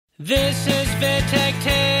This is Vittek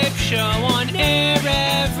Tape Show on air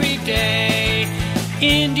every day.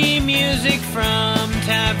 Indie music from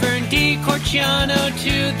Tavern di Corciano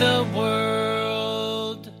to the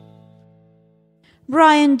world.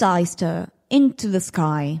 Bryan Deister, Into the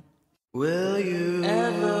Sky. Will you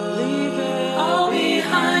ever leave it all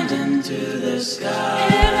behind into the sky?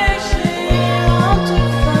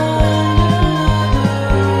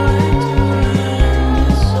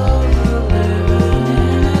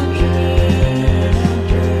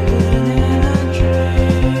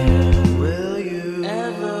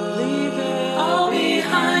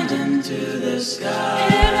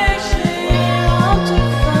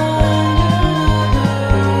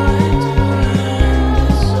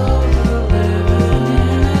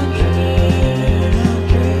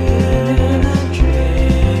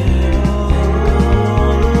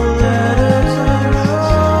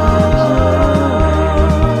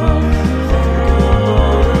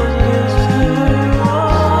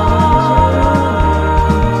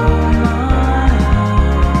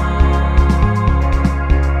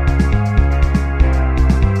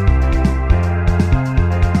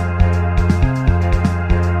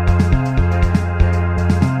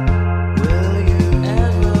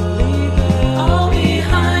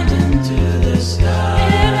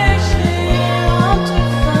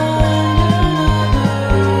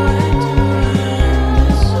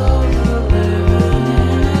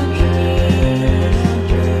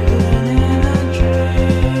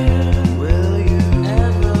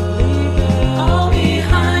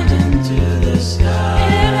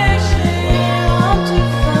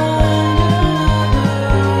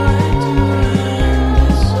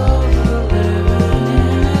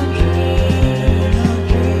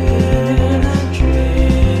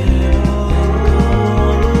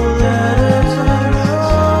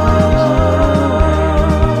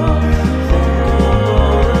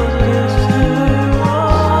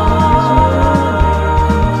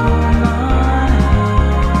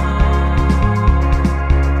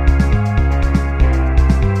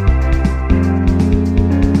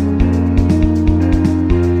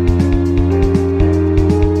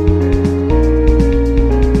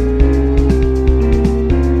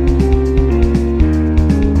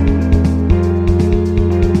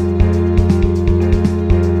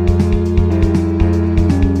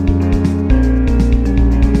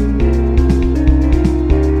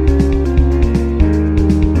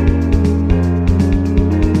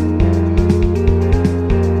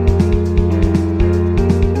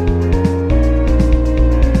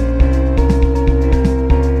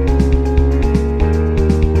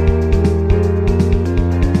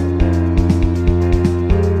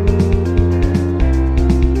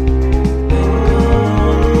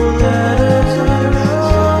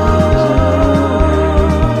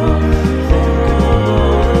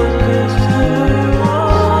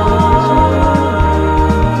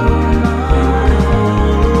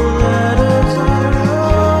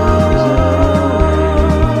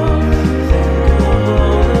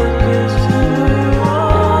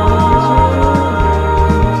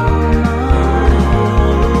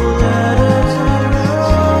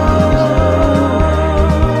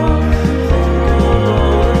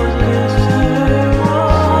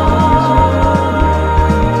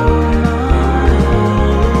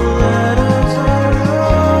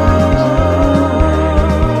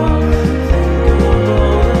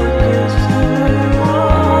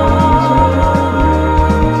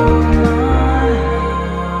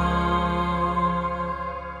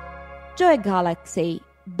 Galaxy,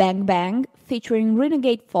 Bang Bang, featuring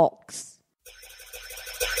Renegade Foxxx.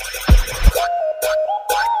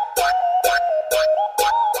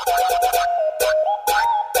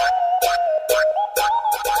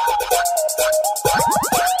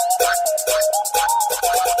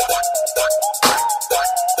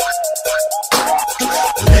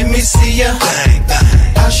 Let me see ya bang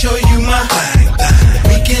bang. I'll show you my bang bang.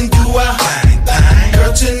 We can do a bang bang.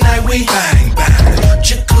 Girl, tonight we bang bang.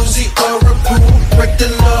 Jacuzzi or a pool. Break the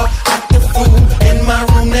law, act the fool. In my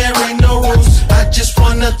room there ain't no rules. I just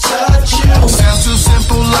wanna touch you. Sounds so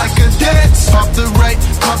simple like a dance. Pop the right,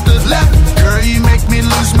 pop the left. Girl, you make me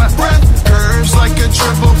lose my breath. Curves like a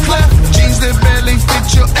triple clef. Jeans that barely fit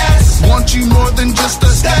your ass. Want you more than just a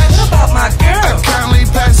stash. What about my girl? I kindly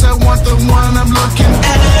pass, I want the one I'm looking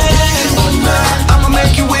at. I'ma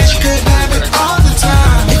make you wish you could have it all the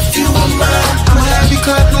time. If you were mine, I'ma have you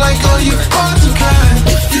clapping like, oh, you are too kind.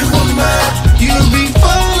 if you were mine, You'll be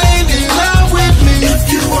falling in love with me. if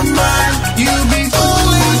you were mine, You'll be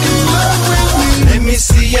falling in love with me. let me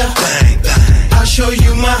see ya bang bang. I'll show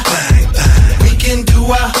you my bang bang. We can do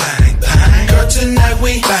a bang bang. Girl, tonight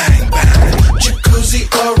we bang bang. Jacuzzi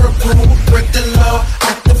or a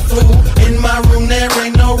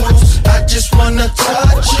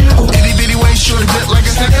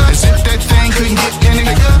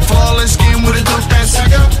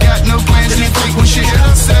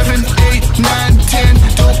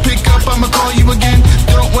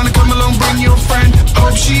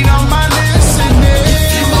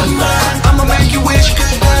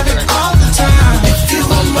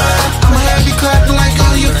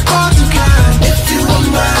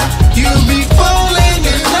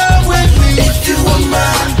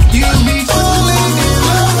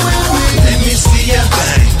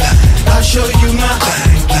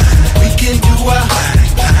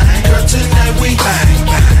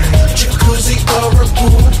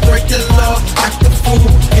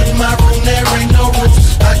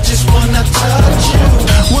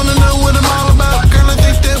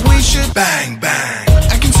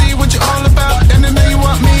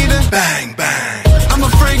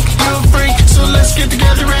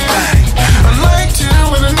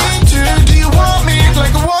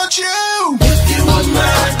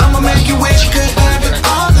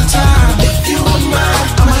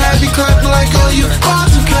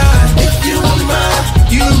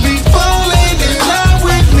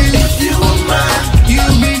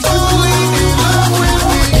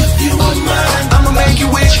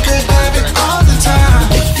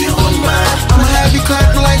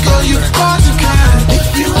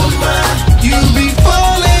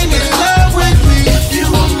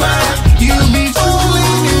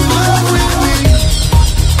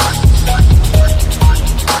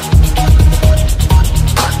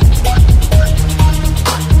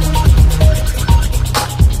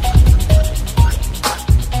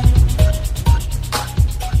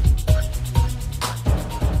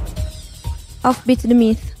Offbeat the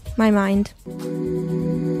Myth, My Mind.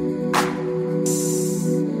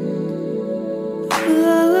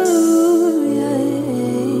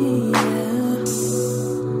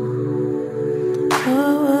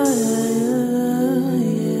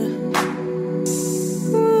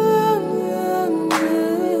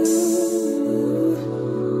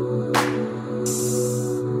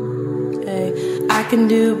 I can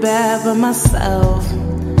do bad by myself.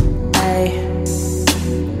 Ay.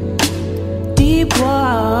 Deep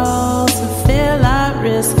walls, I feel I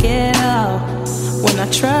risk it all when I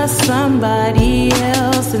trust somebody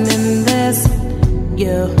else, and then there's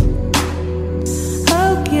you.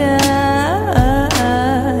 Oh God,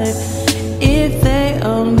 if they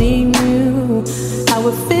only knew how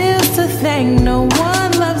it feels to think no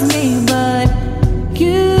one loves me but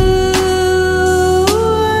you.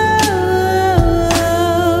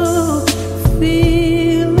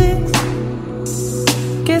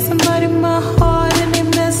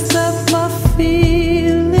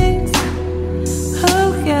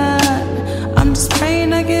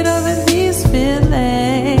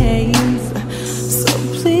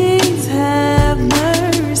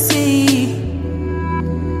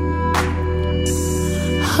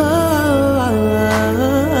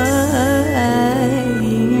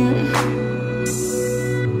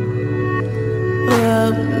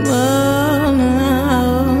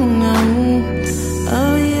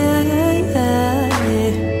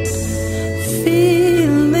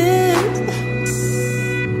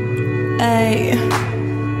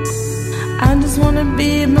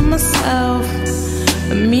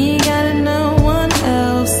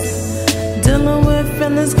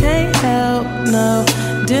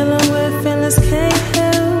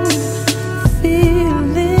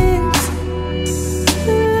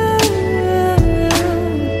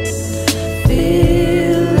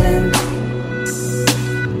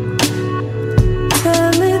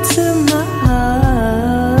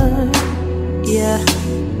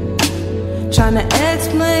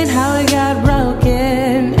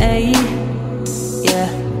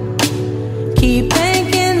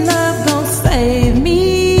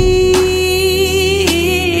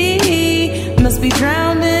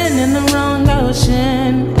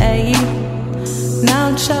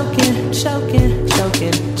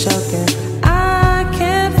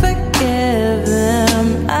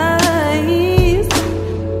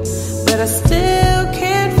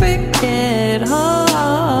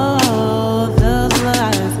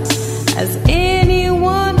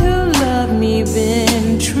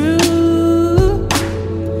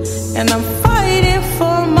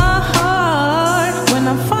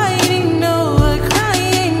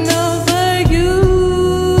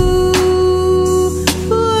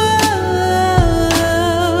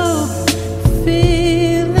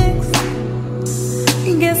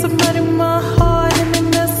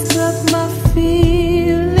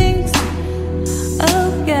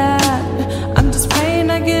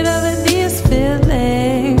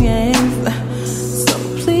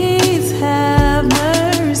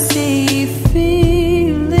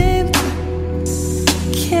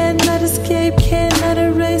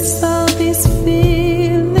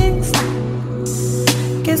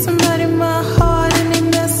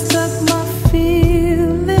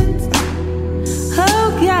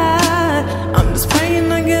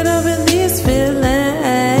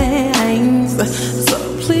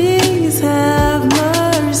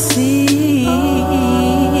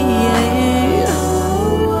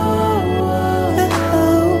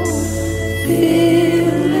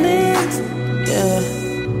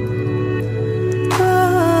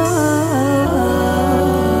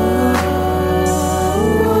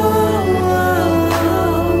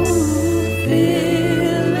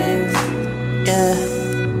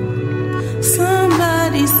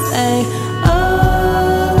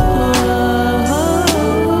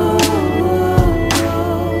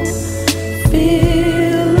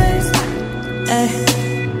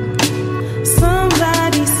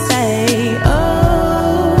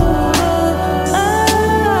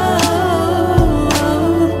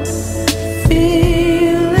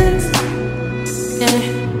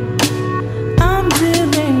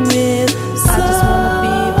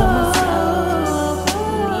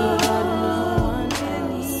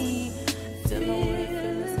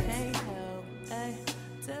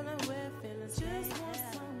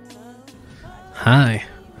 Hi,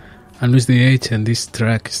 I'm Luis DH and this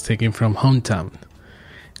track is taken from Hometown.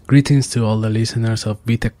 Greetings to all the listeners of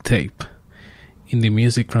Vittek Tape, indie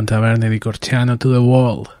music from Taverne di Corciano to the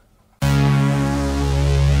world.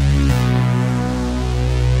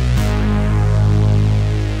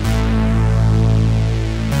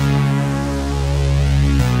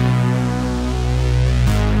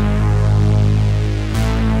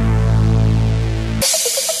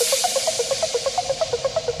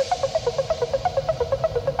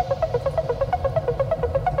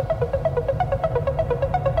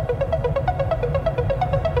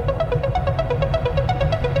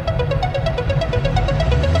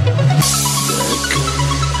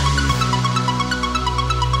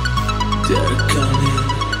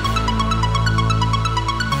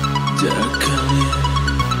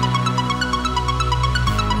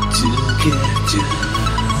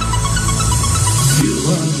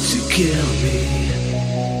 kill me.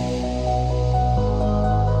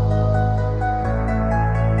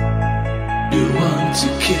 You want to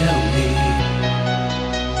kill me.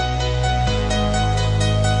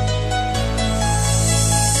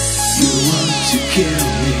 You want to kill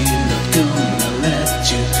me, not gonna let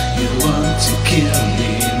you. You want to kill me,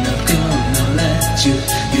 not gonna let you.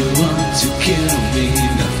 You want to kill me,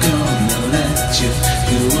 not gonna let you.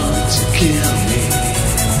 You want to kill me.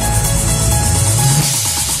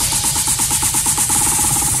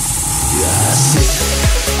 I see.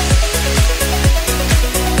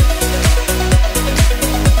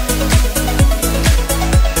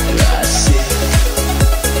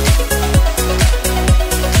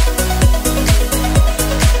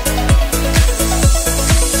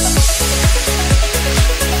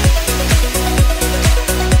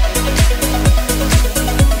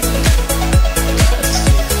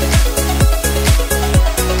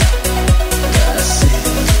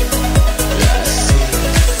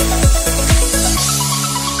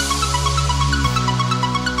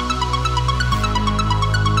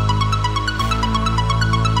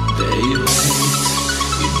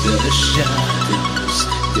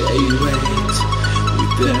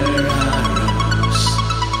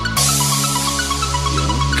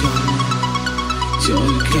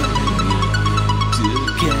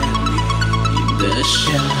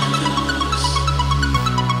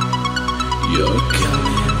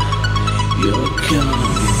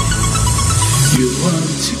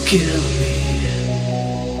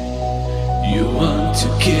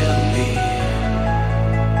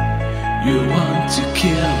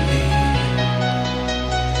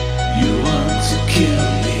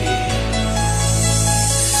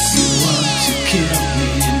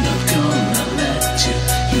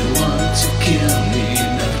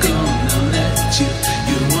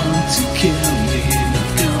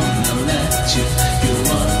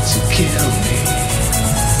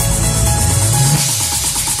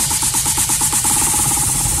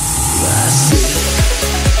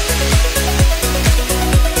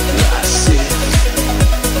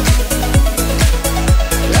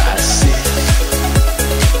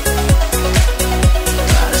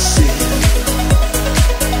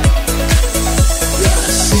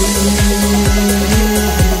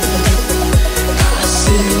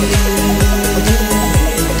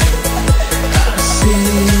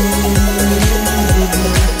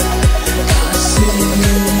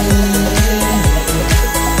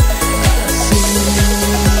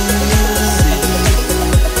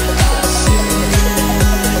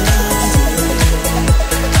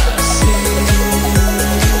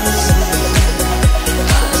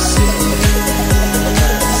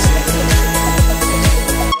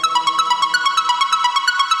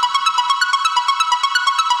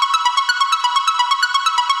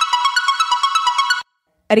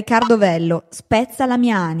 Riccardo Vello, Spezza la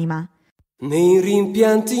mia anima. Nei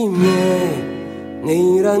rimpianti miei,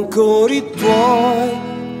 nei rancori tuoi,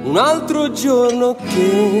 un altro giorno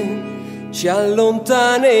che ci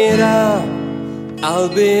allontanerà,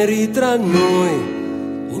 alberi tra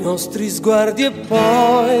noi, i nostri sguardi e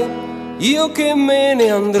poi io che me ne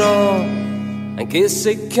andrò, anche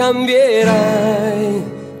se cambierai,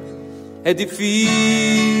 è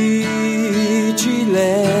difficile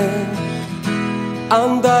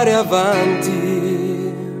andare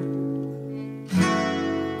avanti,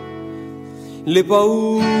 le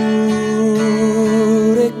paure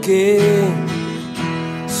che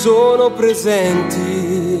sono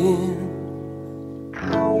presenti,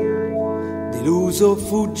 deluso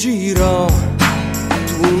fuggirò,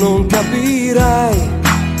 tu non capirai,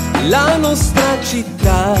 la nostra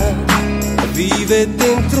città vive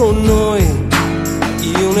dentro noi,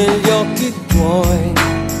 io negli occhi tuoi.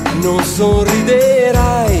 Non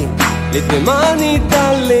sorriderai, le tue mani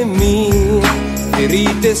dalle mie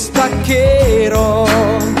ferite staccherò,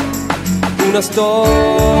 una storia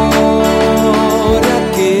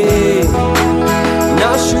che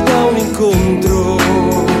nasce da un incontro,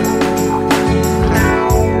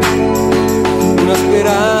 una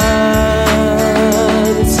speranza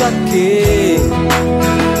che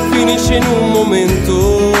finisce in un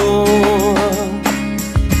momento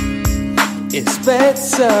e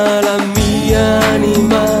spezza la mia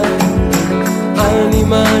anima,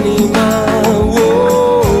 anima, anima,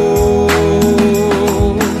 oh.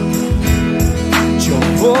 C'è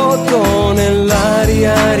un vuoto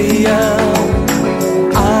nell'aria, aria,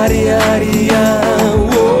 aria, aria,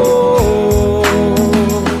 oh.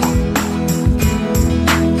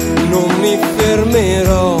 Non mi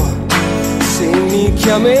fermerò, se mi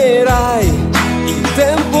chiamerai, il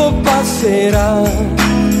tempo passerà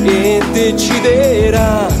e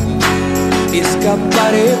deciderà e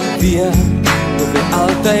scappare via, dove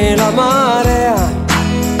alta è la marea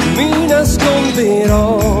mi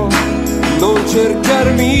nasconderò, non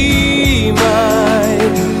cercarmi mai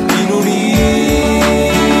in un'isola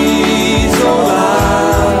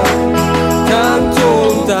tanto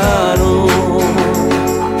lontano,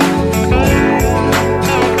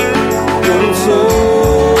 con un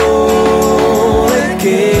sole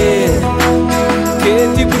che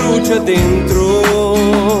ti brucia dentro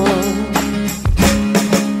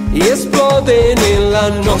e esplode nella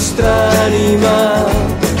nostra anima,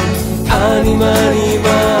 anima,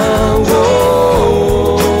 anima,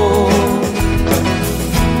 oh.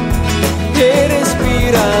 E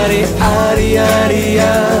respirare aria,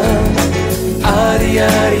 aria, aria,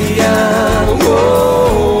 aria,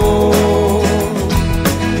 oh.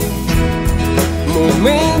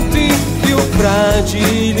 Momenti più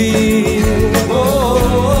fragili,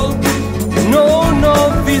 oh, non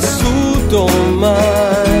ho vissuto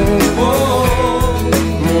mai, oh.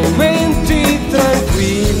 Momenti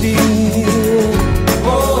tranquilli,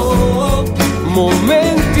 oh,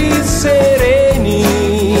 momenti sereni,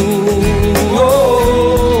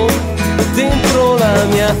 oh, dentro la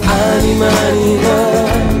mia anima, anima,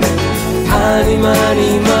 anima,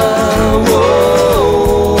 anima,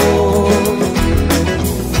 oh,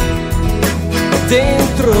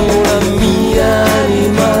 dentro la mia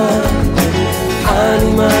anima,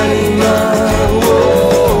 anima, anima,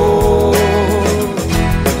 oh,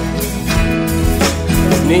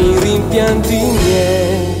 nei rimpianti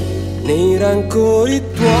miei, nei rancori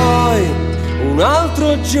tuoi, un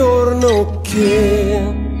altro giorno che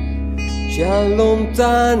ci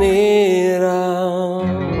allontanerà.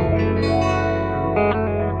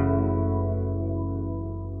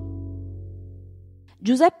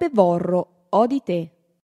 Giuseppe Vorro, O di te.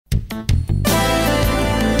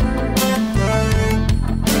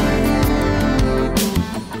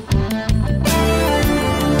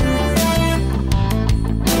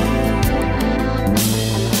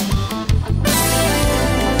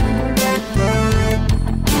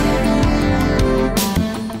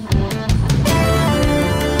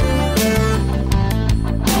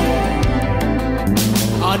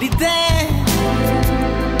 Ho di te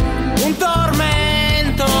un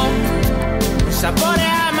tormento, un sapore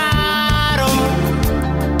amaro,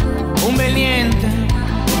 un bel niente.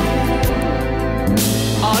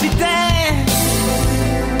 Ho di te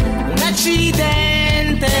un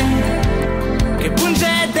accidente che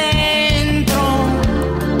punge dentro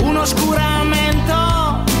un oscuramento.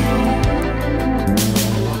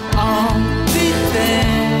 Ho di te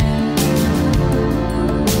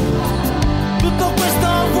tutto questo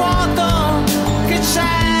vuoto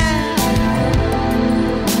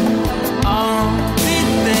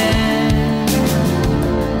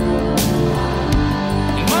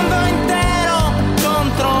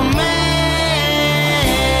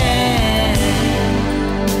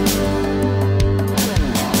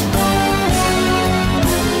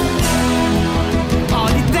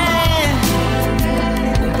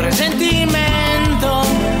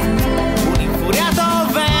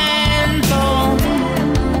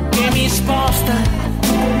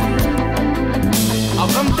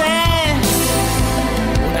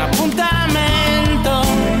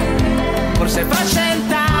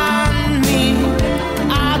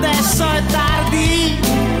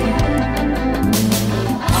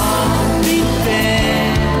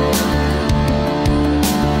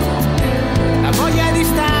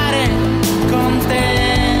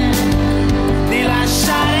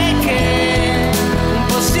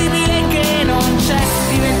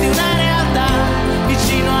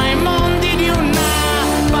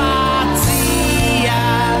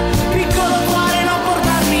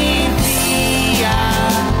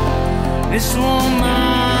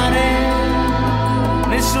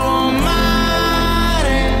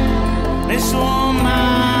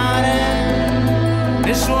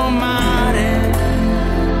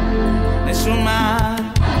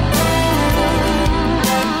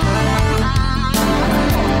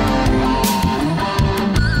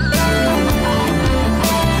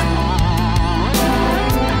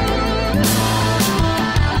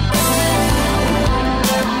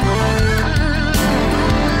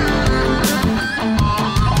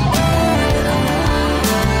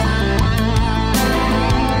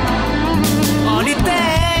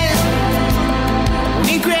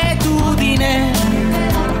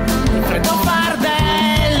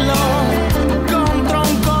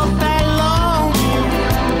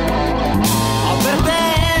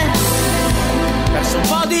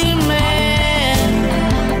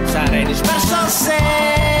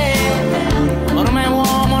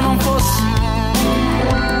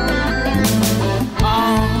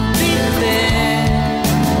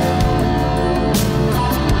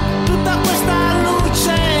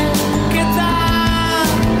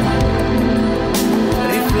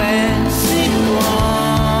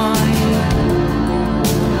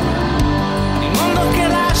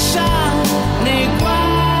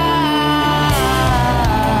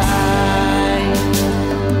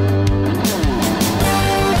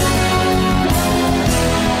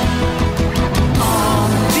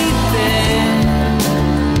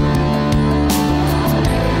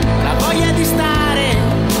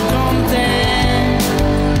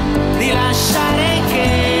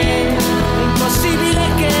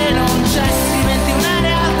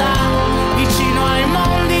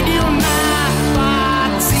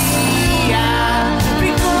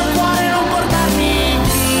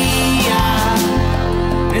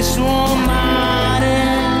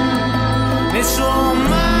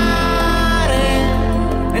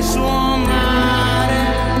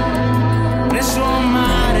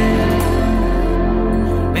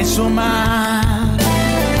l'alto mare.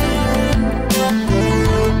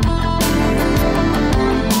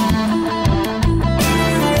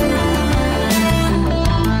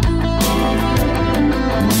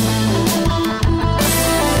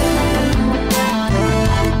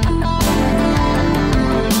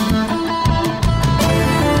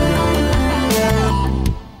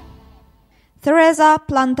 Teresa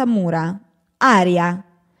Plantamura, Aria.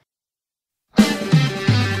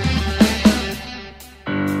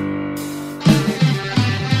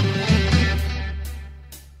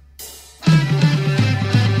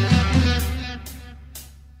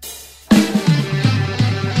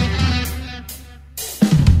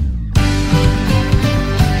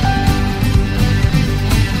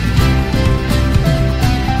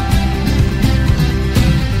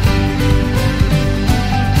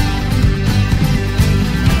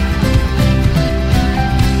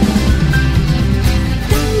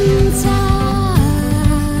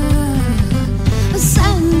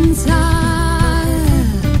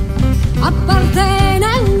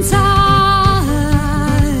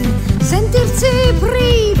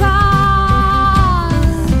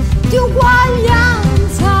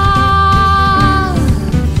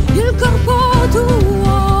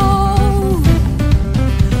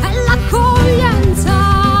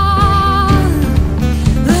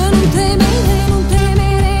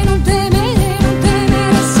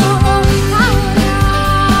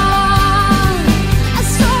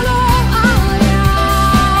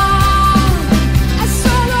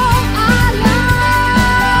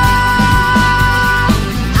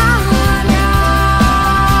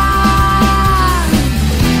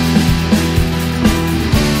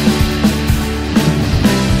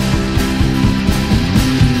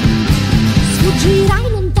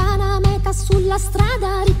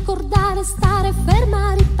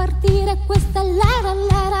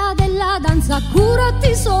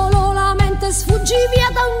 Curati solo la mente, sfuggi via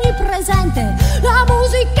da ogni presente. La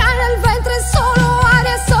musica nel ventre è solo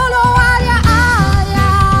aria, è solo aria, aria.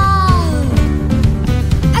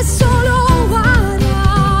 È solo aria,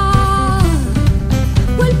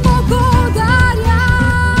 quel poco d'aria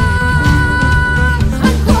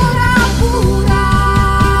ancora pura.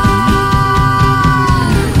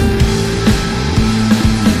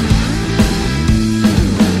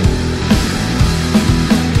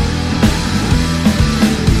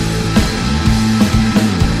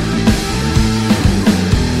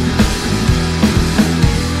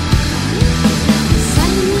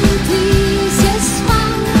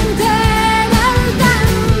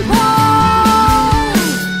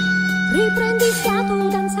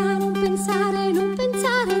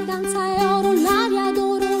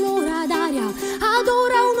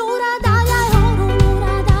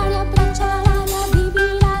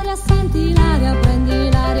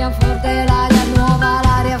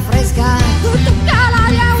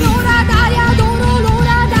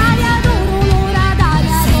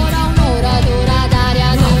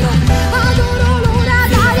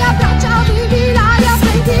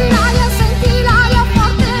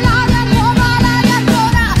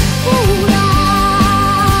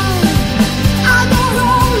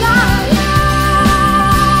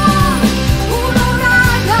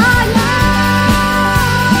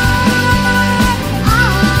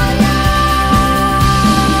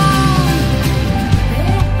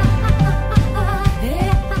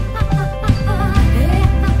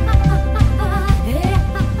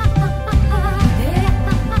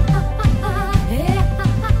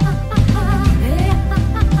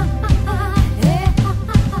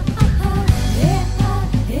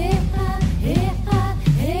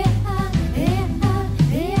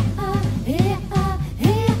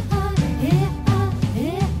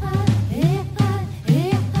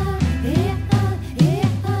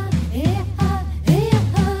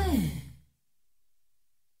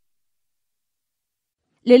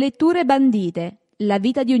 Le letture bandite, la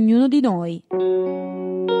vita di ognuno di noi.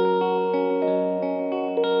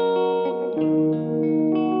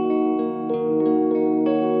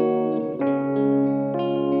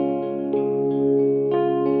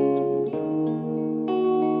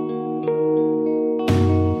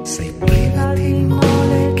 Sei priva di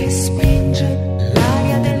mole che spinge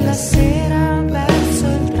l'aria della sera verso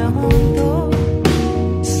il tramonto.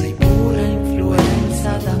 Sei pura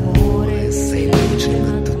influenza d'amore, sei luce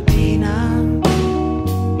mattutina.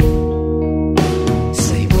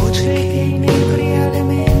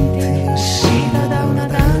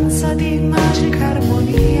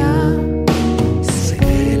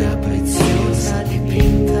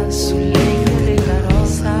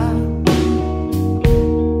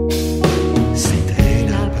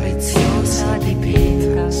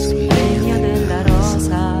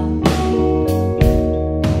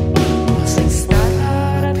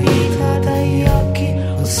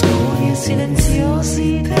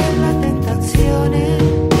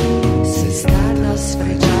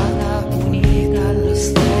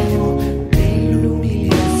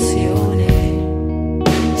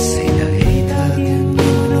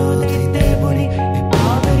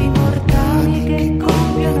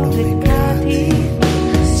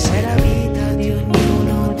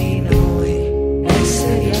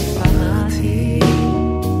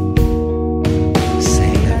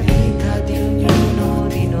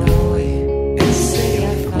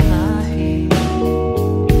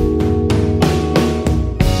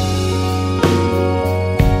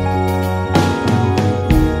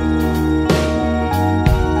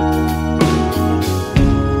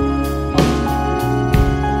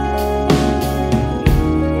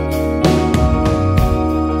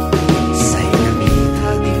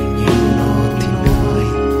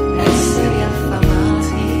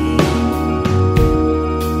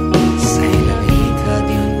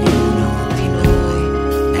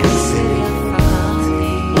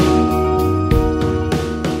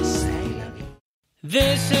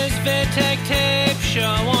 This is Vittek Tape Show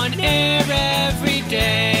on air every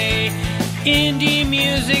day. Indie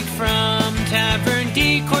music from Tavern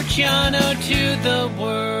di Corciano to the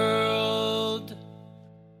world.